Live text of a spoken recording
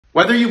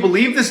Whether you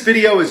believe this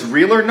video is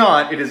real or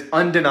not, it is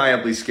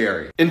undeniably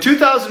scary. In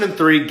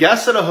 2003,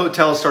 guests at a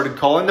hotel started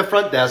calling the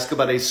front desk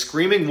about a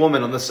screaming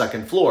woman on the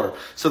second floor,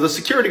 so the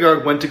security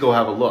guard went to go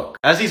have a look.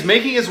 As he's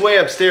making his way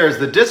upstairs,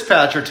 the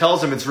dispatcher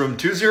tells him it's room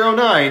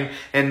 209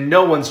 and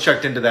no one's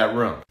checked into that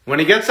room. When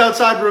he gets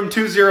outside room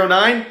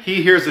 209,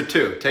 he hears it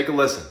too. Take a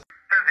listen.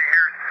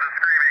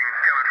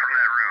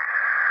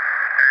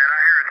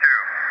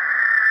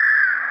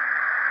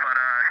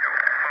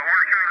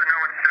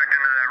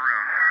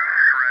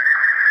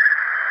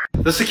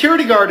 The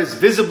security guard is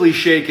visibly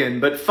shaken,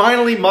 but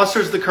finally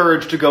musters the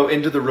courage to go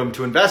into the room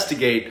to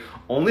investigate,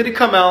 only to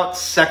come out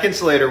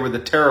seconds later with a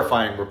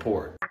terrifying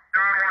report.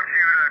 John wants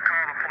you to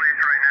call the police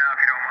right now if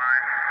you don't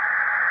mind.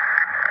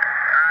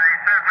 He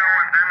says no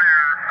one's in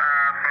there,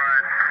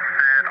 but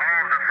that all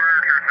of the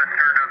furniture's been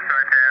turned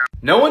upside down.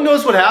 No one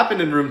knows what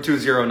happened in room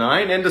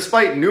 209, and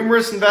despite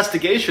numerous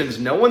investigations,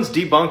 no one's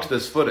debunked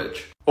this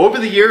footage. Over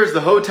the years,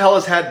 the hotel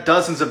has had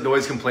dozens of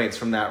noise complaints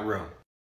from that room.